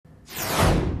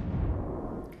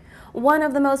One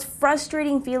of the most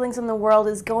frustrating feelings in the world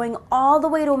is going all the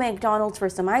way to McDonald's for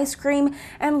some ice cream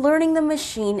and learning the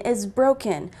machine is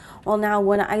broken. Well, now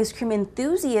one ice cream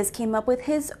enthusiast came up with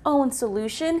his own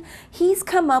solution. He's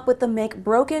come up with the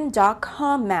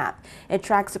McBroken.com map. It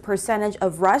tracks a percentage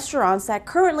of restaurants that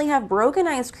currently have broken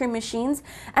ice cream machines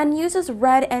and uses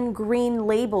red and green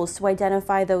labels to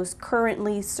identify those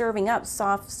currently serving up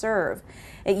soft serve.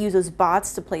 It uses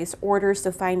bots to place orders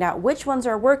to find out which ones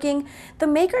are working. The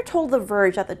maker told The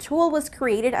Verge that the tool was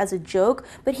created as a joke,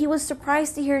 but he was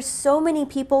surprised to hear so many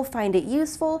people find it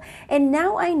useful, and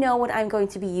now I know what I'm going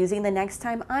to be using the next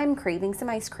time I'm craving some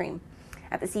ice cream.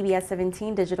 At the CBS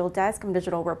 17 Digital Desk, I'm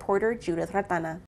digital reporter Judith Ratana.